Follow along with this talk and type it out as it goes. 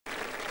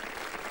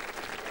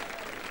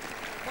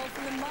Well,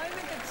 from the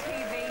moment that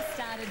TV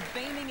started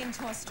beaming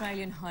into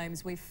Australian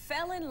homes, we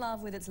fell in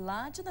love with its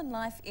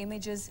larger-than-life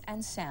images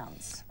and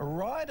sounds.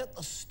 Right at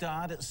the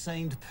start, it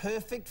seemed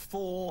perfect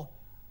for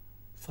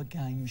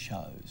game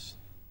shows.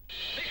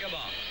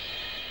 Pick-a-box.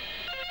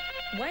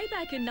 Way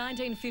back in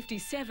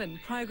 1957,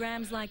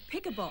 programs like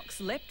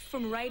Pick-a-box leapt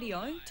from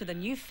radio to the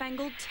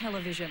newfangled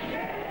television.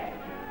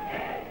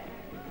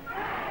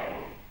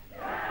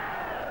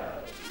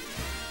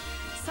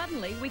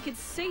 Suddenly, we could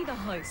see the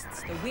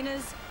hosts, the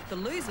winners, the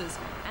losers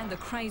and the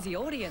crazy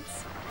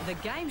audience. The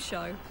game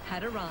show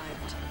had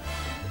arrived.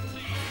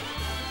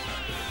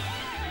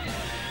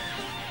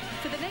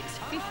 For the next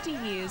 50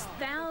 years,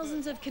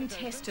 thousands of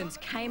contestants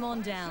came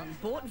on down,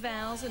 bought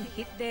vows and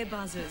hit their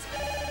buzzers.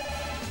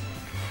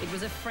 It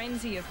was a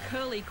frenzy of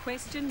curly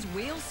questions,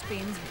 wheel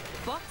spins,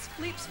 box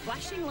flips,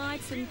 flashing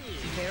lights and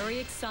very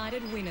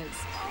excited winners.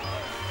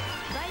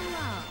 They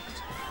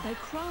laughed, they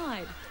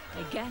cried,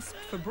 they gasped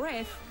for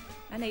breath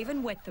and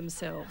even wet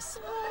themselves.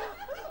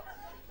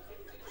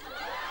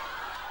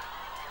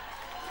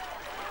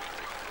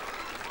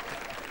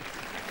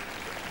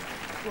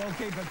 Well,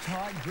 keep a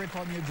tight grip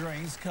on your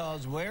drinks,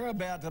 because we're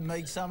about to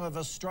meet some of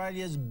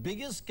Australia's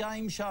biggest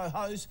game show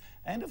hosts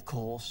and, of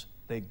course,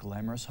 their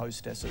glamorous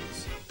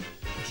hostesses.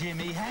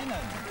 Jimmy Hannan.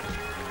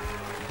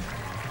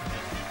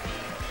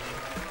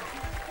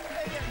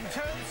 Ian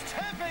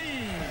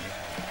Turpie.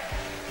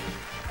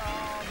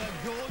 Oh, the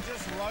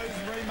gorgeous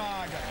Rosemary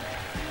Margan.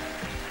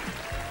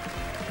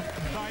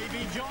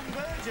 Baby John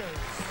Burgess.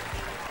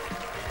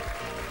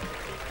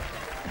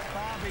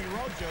 Barbie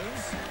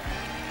Rogers.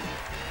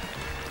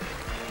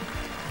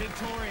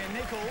 Victoria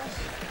Nicholls.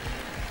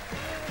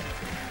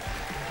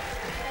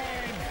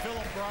 And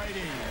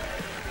Brady.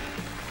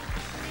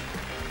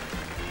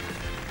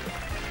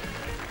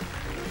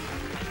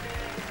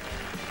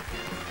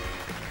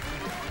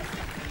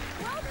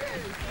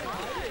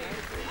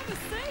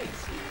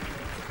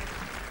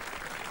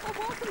 Well,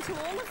 welcome to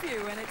all of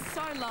you, and it's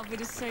so lovely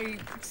to see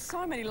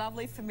so many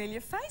lovely familiar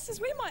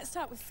faces. We might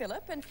start with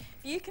Philip, and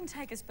you can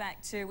take us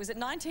back to, was it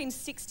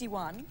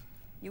 1961?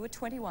 You were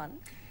 21.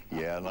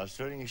 Yeah, and I was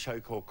doing a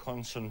show called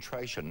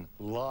Concentration,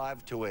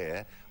 live to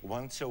air,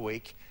 once a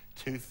week,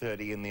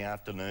 2:30 in the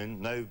afternoon.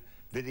 No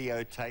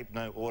videotape,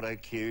 no auto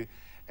cue,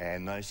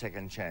 and no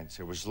second chance.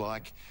 It was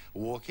like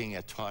walking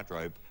a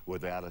tightrope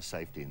without a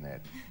safety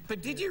net.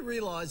 But did you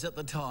realise at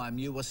the time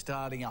you were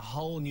starting a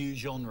whole new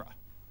genre?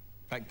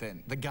 Back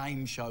then, the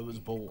game show was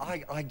born.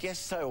 I guess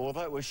so,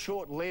 although it was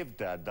short-lived,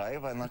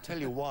 Dave, and I'll tell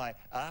you why.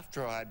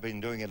 After I'd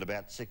been doing it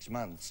about 6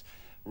 months,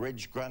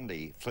 Reg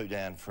Grundy flew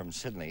down from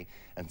Sydney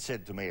and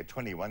said to me, a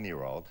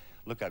 21-year-old,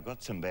 look, I've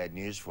got some bad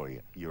news for you.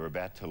 You're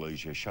about to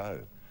lose your show.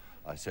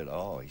 I said,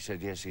 oh. He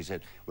said, yes. He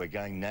said, we're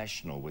going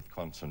national with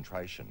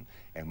Concentration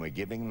and we're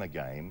giving the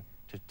game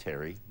to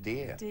Terry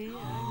Deer.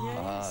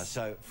 Yes.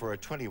 So for a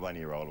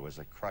 21-year-old, it was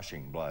a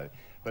crushing blow.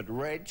 But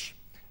Reg,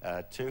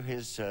 to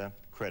his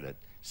credit,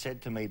 said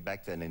to me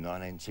back then in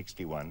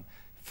 1961,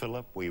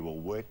 Philip, we will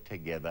work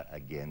together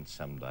again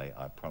someday,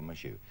 I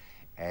promise you.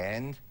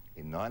 And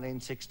in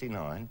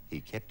 1969,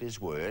 he kept his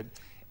word,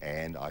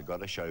 and I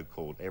got a show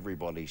called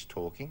Everybody's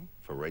Talking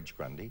for Reg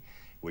Grundy,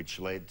 which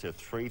led to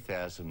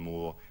 3,000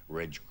 more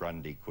Reg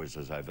Grundy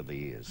quizzes over the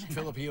years.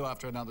 Philip, are you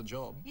after another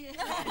job? Yeah,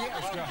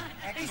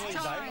 actually, Dave,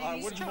 I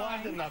wouldn't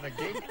mind another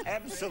gig.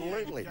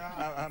 Absolutely.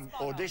 I'm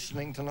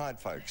auditioning tonight,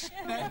 folks.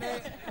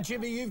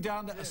 Jimmy, you've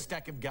done a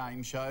stack of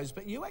game shows,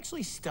 but you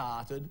actually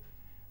started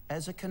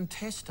as a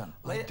contestant.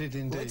 I did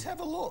indeed. Let's have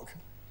a look.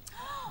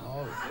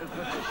 Oh. Here's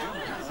Mr.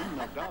 Jim Hannan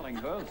of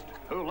Darlinghurst,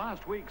 who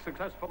last week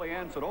successfully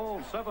answered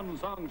all 7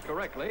 songs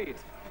correctly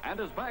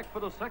and is back for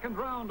the second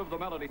round of the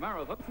Melody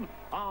Marathon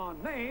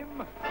on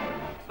Name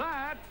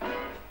That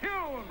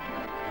Tune.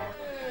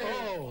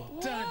 Oh,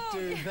 don't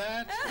do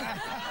that.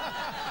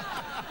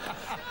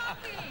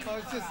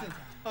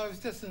 I was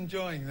just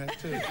enjoying that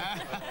too.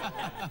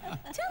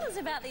 Tell us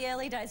about the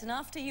early days and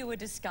after you were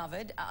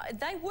discovered.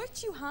 They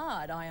worked you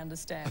hard, I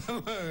understand.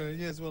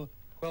 Yes, well,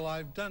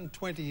 I've done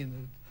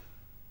 20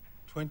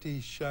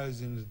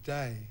 shows in a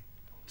day.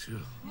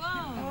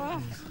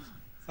 Wow.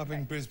 Up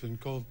in Brisbane,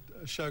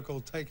 a show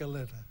called Take a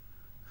Letter.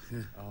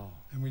 Oh.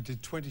 And we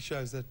did 20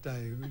 shows that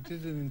day. We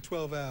did it in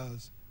 12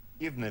 hours.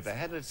 You've never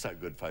had it so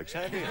good, folks,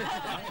 have you?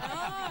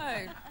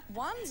 No,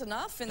 one's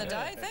enough in the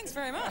day. Thanks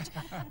very much.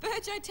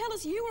 Burjo, tell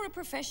us, you were a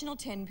professional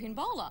 10-pin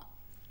bowler.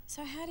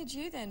 So how did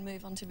you then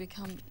move on to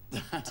become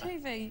a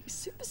TV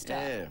superstar?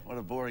 Yeah, what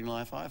a boring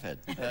life I've had.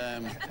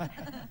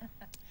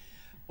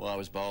 Well, I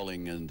was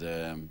bowling and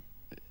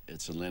at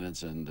St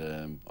Leonard's, and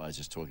I was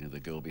just talking to the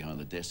girl behind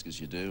the desk,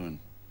 as you do, and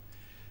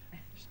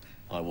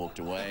I walked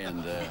away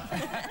and...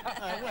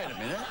 wait a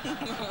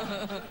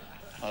minute.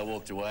 I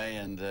walked away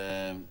and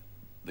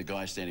the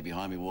guy standing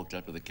behind me walked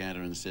up to the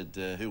counter and said,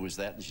 who was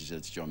that? And she said,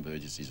 it's John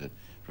Burgess. He's a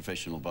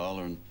professional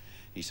bowler, and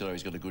he said, oh,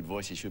 he's got a good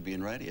voice, he should be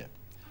in radio.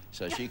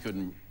 So she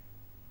couldn't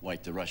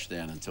wait to rush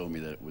down and tell me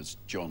that it was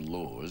John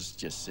Laws,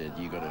 just said,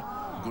 you got a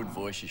good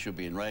voice, you should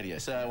be in radio.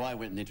 So I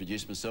went and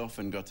introduced myself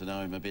and got to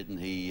know him a bit, and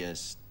he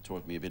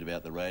taught me a bit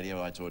about the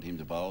radio. I taught him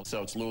to bowl.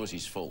 So it's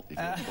Lawsy's fault if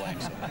you blame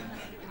something.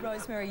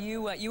 Rosemary,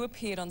 you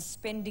appeared on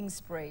Spending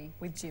Spree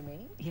with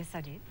Jimmy. Yes,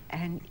 I did.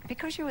 And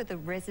because you were the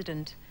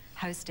resident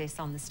hostess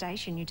on the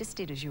station, you just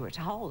did as you were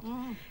told.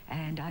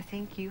 And I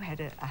think you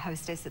had a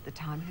hostess at the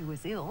time who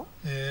was ill.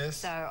 Yes.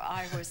 So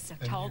I was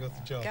told, you got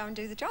the job. go and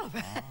do the job.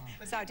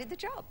 So I did the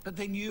job. But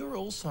then you were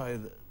also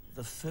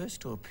the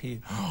first to appear,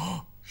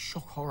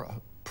 shock horror,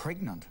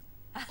 pregnant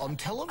on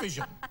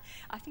television.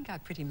 I think I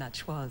pretty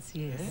much was,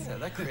 yes. Yeah,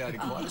 that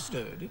created quite a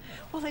stir, didn't it?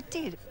 Well, it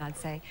did. I'd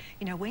say,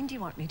 you know, when do you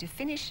want me to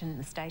finish? And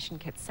the station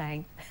kept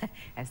saying,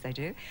 as they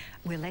do,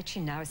 we'll let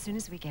you know as soon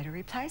as we get a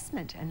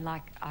replacement. And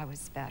like I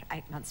was about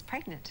 8 months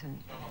pregnant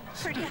and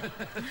pretty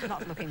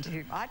not looking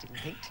to, I didn't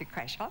think, to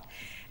crash hot.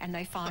 And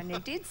they finally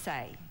did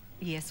say,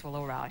 yes, well,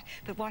 all right.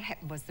 But what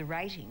happened was the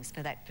ratings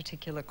for that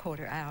particular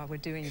quarter hour were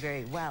doing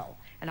very well,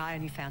 and I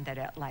only found that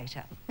out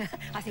later.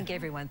 I think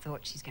everyone thought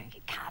she's going to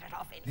get carted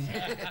off in.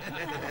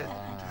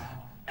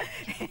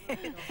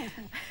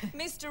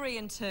 Mr.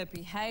 Ian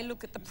Turpie, hey,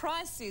 look at the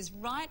Price Is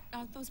Right.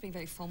 I was being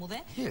very formal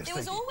there. Yes, there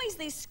was thank you. always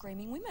these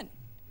screaming women.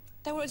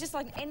 They were just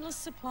like an endless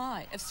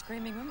supply of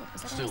screaming women.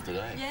 Was that Still always...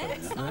 today.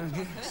 Yes, I've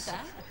heard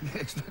that.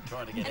 Yes.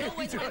 Trying to get And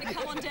always wanted to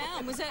come on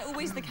down. Was that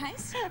always the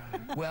case?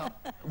 Well,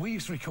 we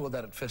used to record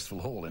that at Festival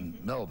Hall in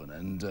Melbourne,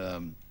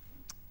 and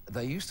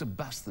they used to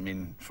bust them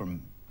in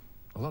from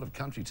a lot of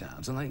country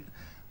towns, and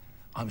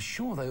I'm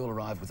sure they all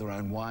arrived with their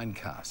own wine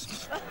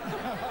casks.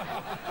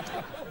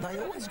 They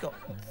always got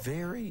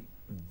very,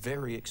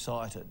 very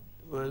excited.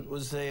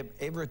 Was there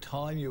ever a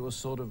time you were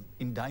sort of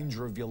in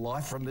danger of your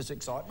life from this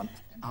excitement?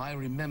 I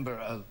remember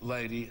a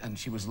lady, and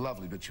she was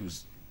lovely, but she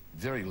was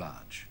very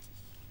large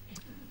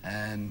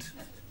and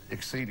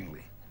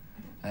exceedingly.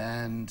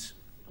 And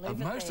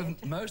most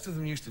of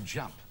them used to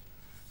jump.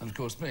 And of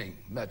course, being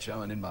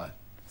macho and in my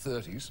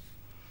 30s,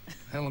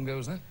 how long ago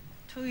was that?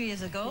 2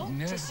 years ago.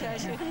 Yeah. Just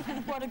shows you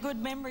what a good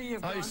memory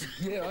you've got.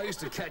 I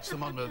used to catch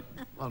them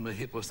on my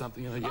hip or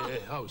something. You know, yeah,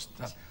 I was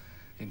tough.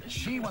 And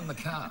she won the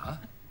car,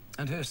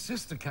 and her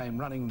sister came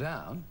running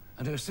down,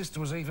 and her sister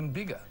was even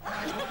bigger.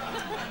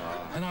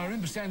 And I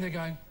remember standing there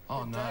going,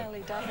 oh no.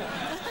 Daily double.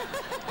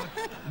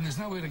 And there's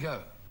nowhere to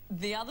go.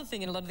 The other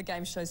thing in a lot of the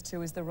game shows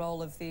too is the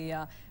role of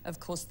of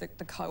course, the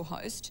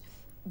co-host.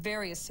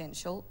 Very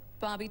essential.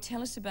 Barbie,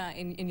 tell us about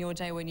in your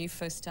day when you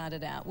first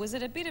started out. Was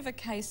it a bit of a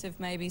case of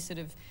maybe sort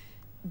of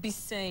be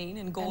seen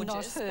and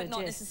gorgeous, heard, but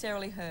not yes.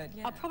 necessarily heard?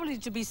 Yeah. Probably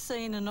to be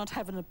seen and not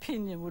have an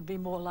opinion would be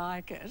more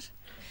like it.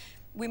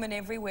 Women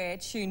everywhere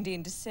tuned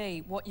in to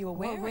see what you were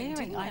wearing,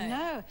 didn't they? I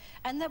know.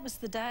 And that was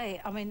the day.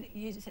 I mean,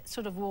 you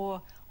sort of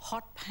wore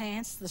hot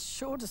pants, the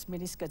shortest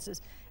miniskirts.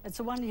 It's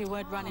a wonder you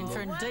weren't running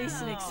for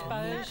indecent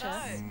exposure.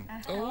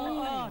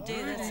 Oh,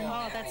 dear,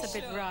 that's a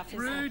bit rough, isn't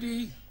it?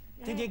 Brady!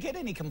 Did you get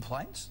any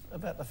complaints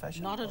about the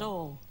fashion? Not at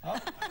all.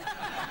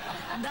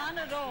 None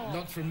at all.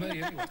 Not from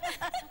me, anyway.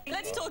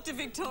 Let's talk to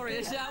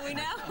Victoria, shall we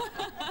now?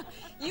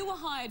 You were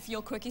hired for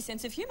your quirky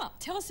sense of humour.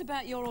 Tell us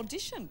about your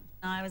audition.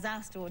 I was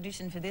asked to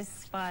audition for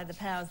this by the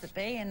powers that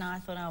be, and I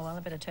thought, oh, well, I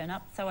better turn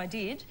up. So I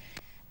did.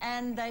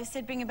 And they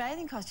said, bring a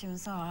bathing costume.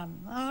 So I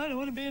don't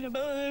want to be in a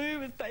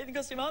bathing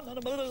costume. I'm not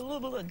a blah, blah,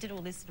 blah. I did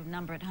all this sort of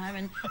number at home,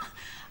 and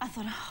I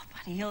thought, oh,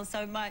 bloody hell.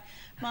 So my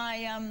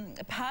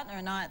partner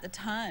and I at the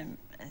time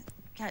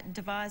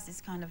devised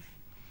this kind of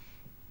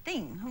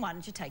thing. Why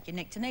don't you take your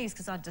neck to knees?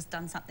 Because I'd just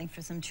done something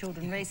for some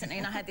children recently,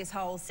 and I had this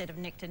whole set of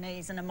neck to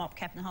knees and a mop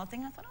cap and the whole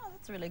thing. I thought, oh,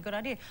 that's a really good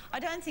idea. I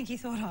don't think he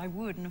thought I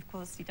would, and of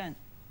course you don't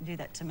do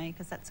that to me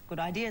because that's a good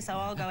idea, so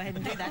I'll go ahead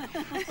and do that.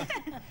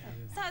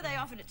 So they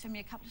offered it to me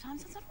a couple of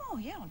times. I thought, oh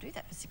yeah, I'll do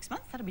that for 6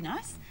 months, that'll be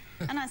nice.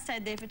 And I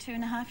stayed there for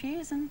 2.5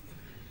 years, and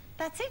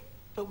that's it.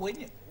 But when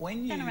you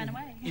Then I ran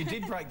away. You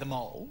did break the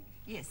mould.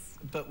 Yes.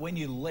 But when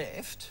you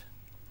left,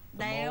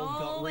 the They mould all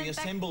got went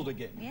reassembled back.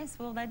 again. Yes,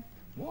 well, they...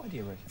 Why do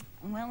you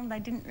reckon? Well, they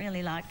didn't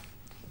really like...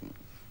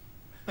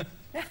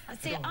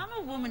 See, I'm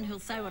a woman who'll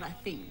say what I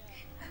think,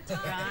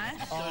 right?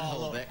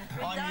 Oh, look,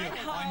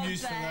 I'm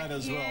used to that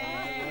as well.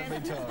 Yes.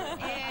 Let me tell you.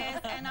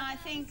 Yes, and I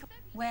think,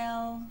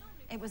 well,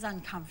 it was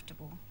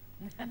uncomfortable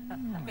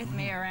with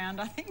me around,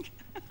 I think.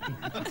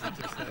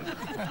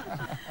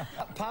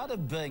 Part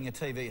of being a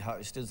TV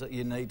host is that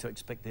you need to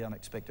expect the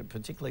unexpected,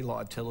 particularly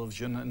live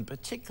television, and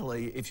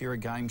particularly if you're a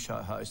game show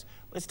host.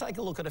 Let's take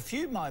a look at a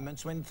few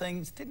moments when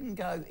things didn't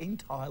go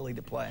entirely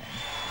to plan.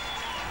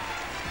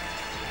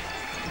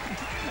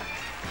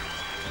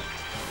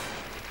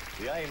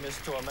 The aim is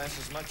to amass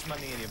as much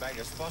money in your bank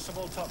as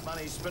possible. Top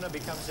money spinner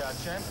becomes our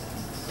champ.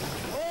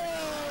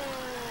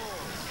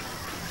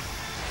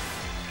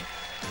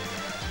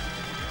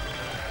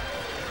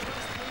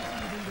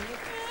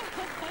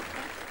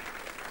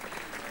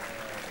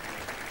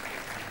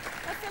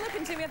 Philip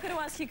and Jimmy, I've got to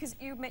ask you, because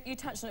you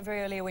touched on it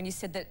very earlier when you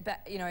said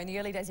that, you know, in the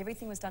early days,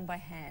 everything was done by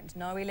hand.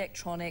 No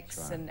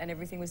electronics, and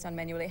everything was done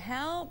manually.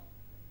 How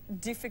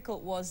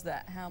difficult was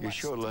that? How much? You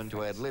sure learned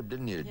to ad-lib,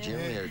 didn't you, Jim?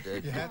 Yeah.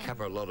 To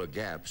cover a lot of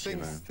gaps, you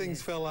know.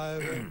 Things fell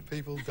over,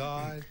 people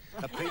died.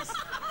 A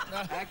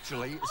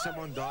Actually,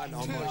 someone died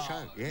on my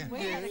show. Yeah. We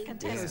had a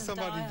contestant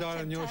somebody died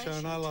on your show,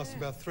 and I lost too.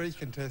 about 3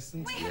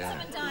 contestants. We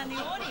had someone die in the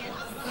audience.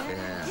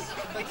 Yeah.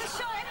 With the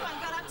show,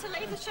 everyone got up to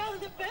leave the show,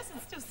 and the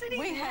person's still sitting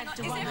We there. had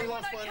to Is run.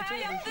 everyone I lost one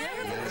okay too. up there?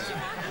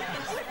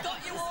 We've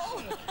got you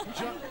all.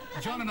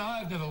 John and I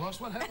have never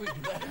lost one, have we?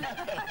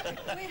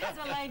 We had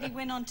a lady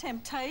win on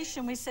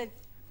Temptation. We said,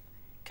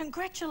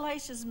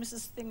 congratulations,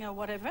 Mrs. Thing or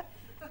whatever.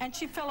 And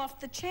she fell off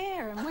the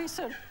chair. And we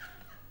sort of...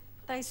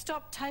 They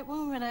stopped tape.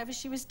 When we went over,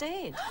 she was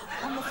dead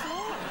on the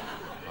floor.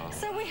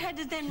 So we had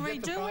to then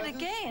redo it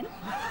again.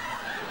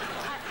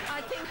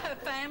 I think her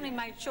family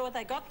made sure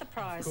they got the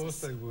prizes. Of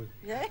course they would.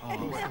 Yeah.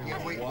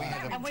 Yeah, we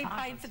had And we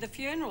paid for the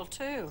funeral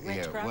too.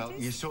 Yeah, well,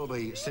 you saw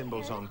the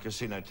symbols on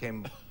Casino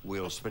 10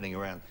 wheels spinning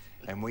around,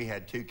 and we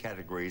had 2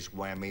 categories,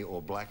 whammy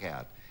or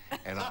blackout.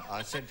 And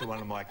I said to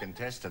one of my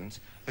contestants,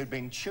 who'd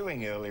been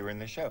chewing earlier in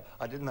the show,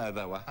 I didn't know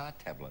they were heart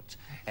tablets,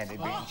 and he'd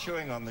been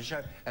chewing on the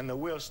show, and the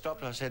wheel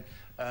stopped. I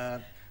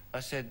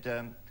said,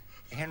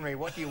 Henry,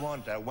 what do you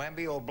want,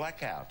 whammy or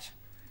blackout?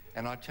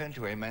 And I turned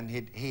to him, and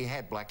he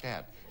had blacked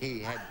out. He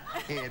had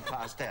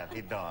passed out.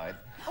 He died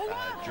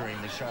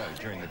during the show,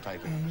 during the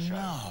taping of the show.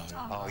 No.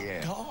 Oh,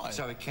 yeah. God.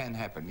 So it can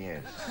happen,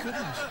 yes.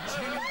 Goodness.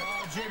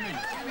 Jimmy.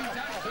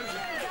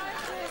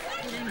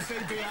 Jimmy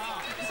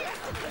CPR.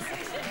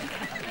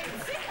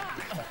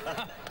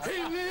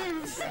 He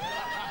lives!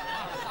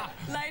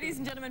 Ladies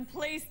and gentlemen,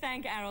 please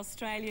thank our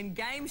Australian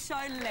game show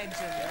legends.